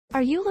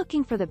Are you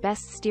looking for the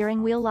best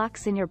steering wheel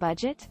locks in your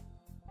budget?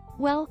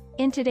 Well,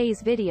 in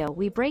today's video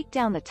we break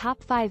down the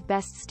top 5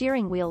 best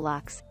steering wheel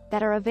locks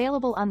that are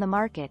available on the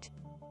market.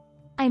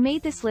 I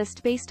made this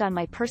list based on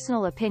my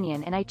personal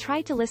opinion and I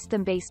tried to list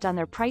them based on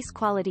their price,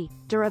 quality,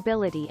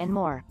 durability and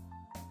more.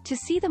 To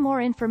see the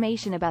more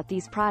information about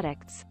these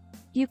products,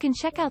 you can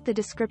check out the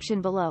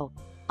description below.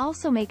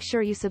 Also make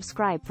sure you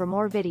subscribe for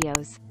more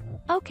videos.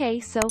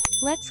 Okay, so,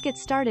 let's get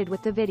started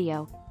with the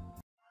video.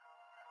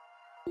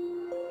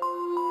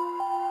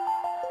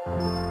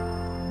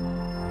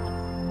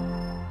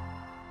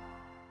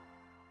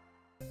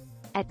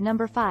 At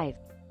number 5.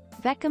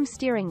 Vecum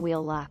Steering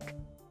Wheel Lock.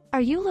 Are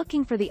you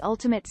looking for the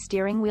ultimate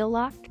steering wheel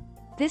lock?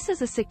 This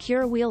is a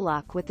secure wheel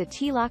lock with the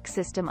T-lock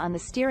system on the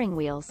steering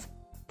wheels.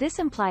 This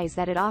implies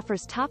that it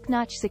offers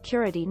top-notch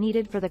security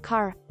needed for the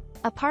car.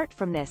 Apart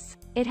from this,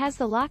 it has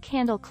the lock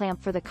handle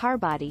clamp for the car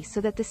body so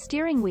that the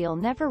steering wheel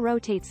never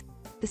rotates.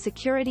 The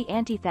security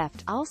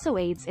Antitheft also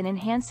aids in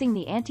enhancing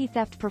the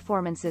anti-theft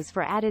performances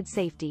for added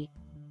safety.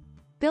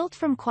 Built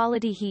from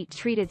quality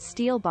heat-treated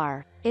steel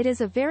bar, it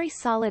is a very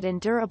solid and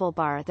durable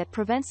bar that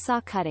prevents saw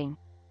cutting.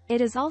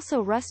 It is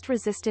also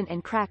rust-resistant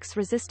and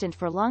cracks-resistant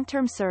for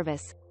long-term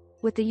service.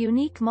 With the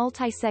unique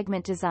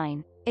multi-segment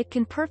design, it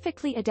can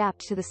perfectly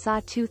adapt to the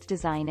saw-tooth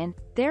design and,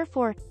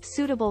 therefore,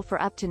 suitable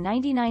for up to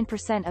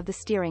 99% of the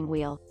steering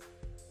wheel.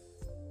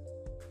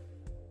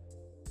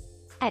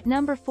 At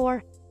number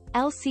 4.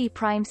 LC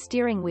Prime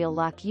Steering Wheel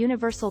Lock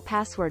Universal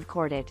Password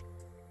Corded.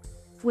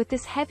 With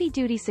this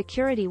heavy-duty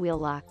security wheel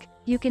lock,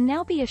 you can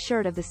now be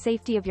assured of the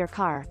safety of your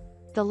car.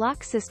 The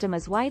lock system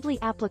is widely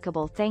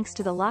applicable thanks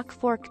to the lock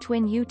fork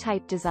twin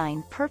U-type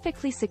design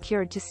perfectly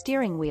secured to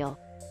steering wheel.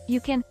 You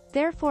can,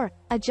 therefore,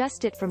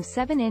 adjust it from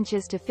 7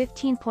 inches to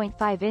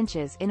 15.5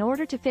 inches in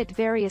order to fit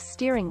various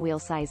steering wheel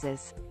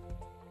sizes.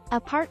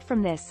 Apart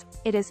from this,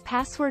 it is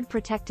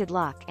password-protected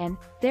lock and,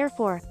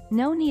 therefore,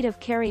 no need of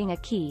carrying a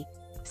key.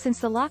 Since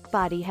the lock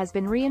body has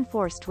been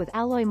reinforced with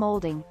alloy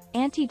molding,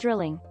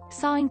 anti-drilling,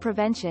 sawing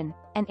prevention,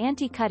 and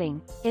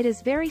anti-cutting, it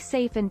is very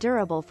safe and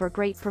durable for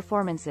great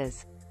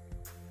performances.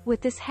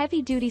 With this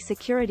heavy-duty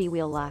security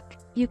wheel lock,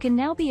 you can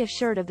now be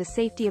assured of the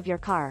safety of your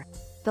car.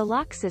 The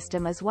lock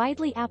system is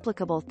widely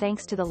applicable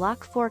thanks to the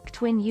lock fork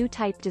twin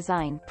U-type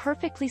design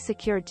perfectly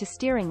secured to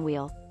steering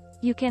wheel.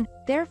 You can,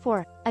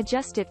 therefore,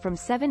 adjust it from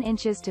 7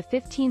 inches to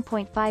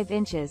 15.5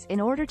 inches in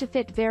order to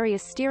fit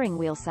various steering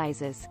wheel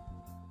sizes.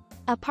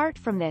 Apart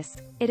from this,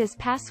 it is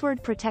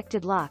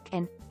password-protected lock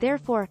and,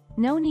 therefore,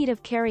 no need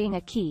of carrying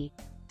a key.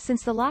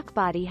 Since the lock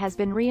body has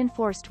been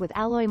reinforced with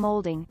alloy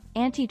molding,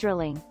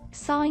 anti-drilling,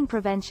 sawing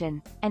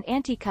prevention, and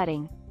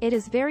anti-cutting, it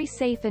is very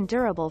safe and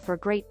durable for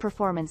great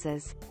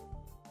performances.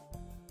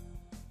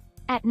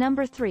 At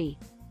number 3.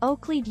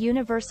 Oaklead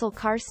Universal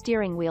Car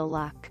Steering Wheel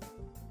Lock.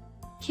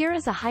 Here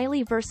is a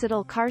highly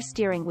versatile car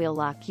steering wheel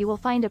lock you will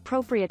find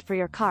appropriate for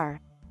your car.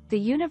 The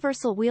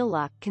universal wheel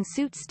lock can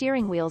suit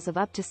steering wheels of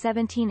up to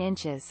 17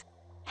 inches.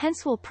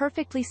 Hence will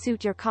perfectly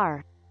suit your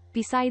car.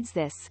 Besides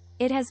this,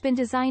 it has been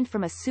designed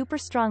from a super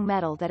strong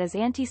metal that is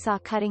anti-saw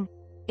cutting.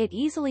 It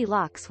easily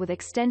locks with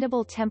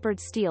extendable tempered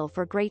steel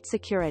for great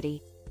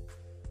security.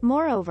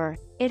 Moreover,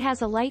 it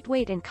has a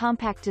lightweight and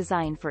compact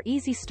design for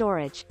easy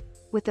storage.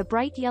 With the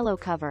bright yellow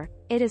cover,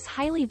 it is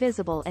highly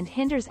visible and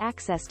hinders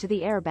access to the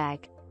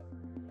airbag.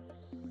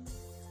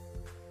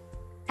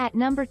 At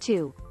number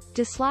 2.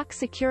 Dislock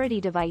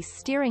Security Device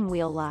Steering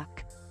Wheel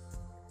Lock.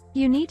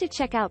 You need to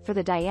check out for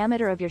the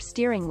diameter of your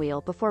steering wheel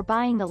before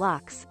buying the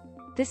locks.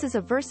 This is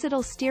a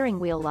versatile steering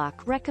wheel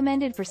lock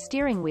recommended for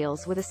steering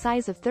wheels with a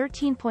size of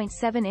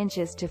 13.7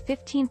 inches to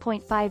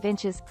 15.5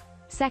 inches.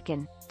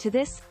 Second, to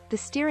this, the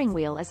steering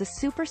wheel is a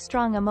super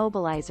strong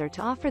immobilizer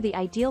to offer the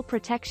ideal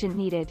protection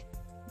needed.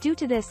 Due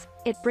to this,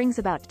 it brings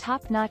about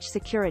top-notch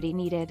security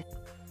needed.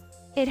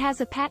 It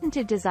has a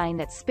patented design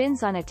that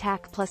spins on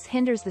attack plus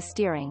hinders the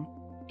steering.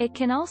 It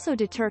can also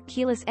deter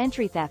keyless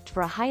entry theft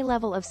for a high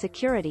level of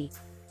security.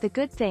 The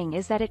good thing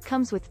is that it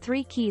comes with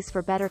 3 keys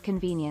for better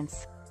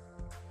convenience.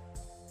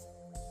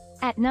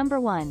 At number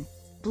 1.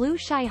 Blue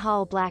Shy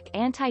Hall Black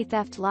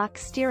Anti-Theft Lock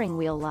Steering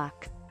Wheel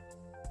Lock.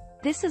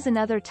 This is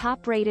another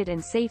top-rated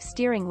and safe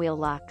steering wheel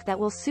lock that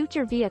will suit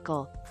your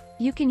vehicle.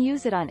 You can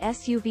use it on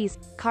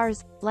SUVs,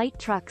 cars, light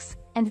trucks,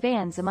 and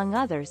vans among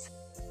others.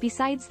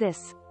 Besides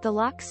this, the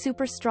lock's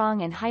super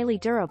strong and highly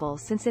durable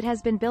since it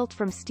has been built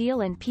from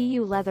steel and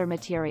PU leather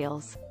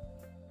materials.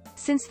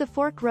 Since the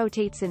fork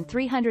rotates in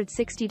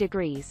 360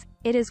 degrees,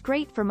 it is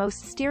great for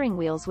most steering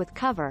wheels with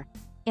cover.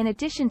 In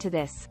addition to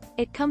this,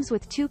 it comes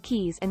with 2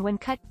 keys and when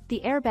cut,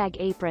 the airbag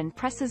apron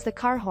presses the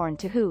car horn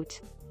to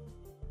hoot.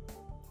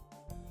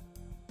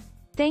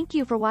 Thank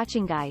you for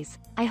watching guys.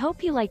 I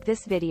hope you like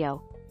this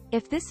video.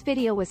 If this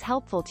video was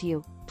helpful to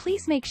you,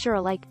 please make sure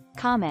to like,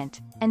 comment,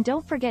 and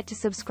don't forget to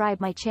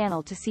subscribe my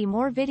channel to see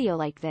more video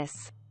like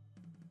this.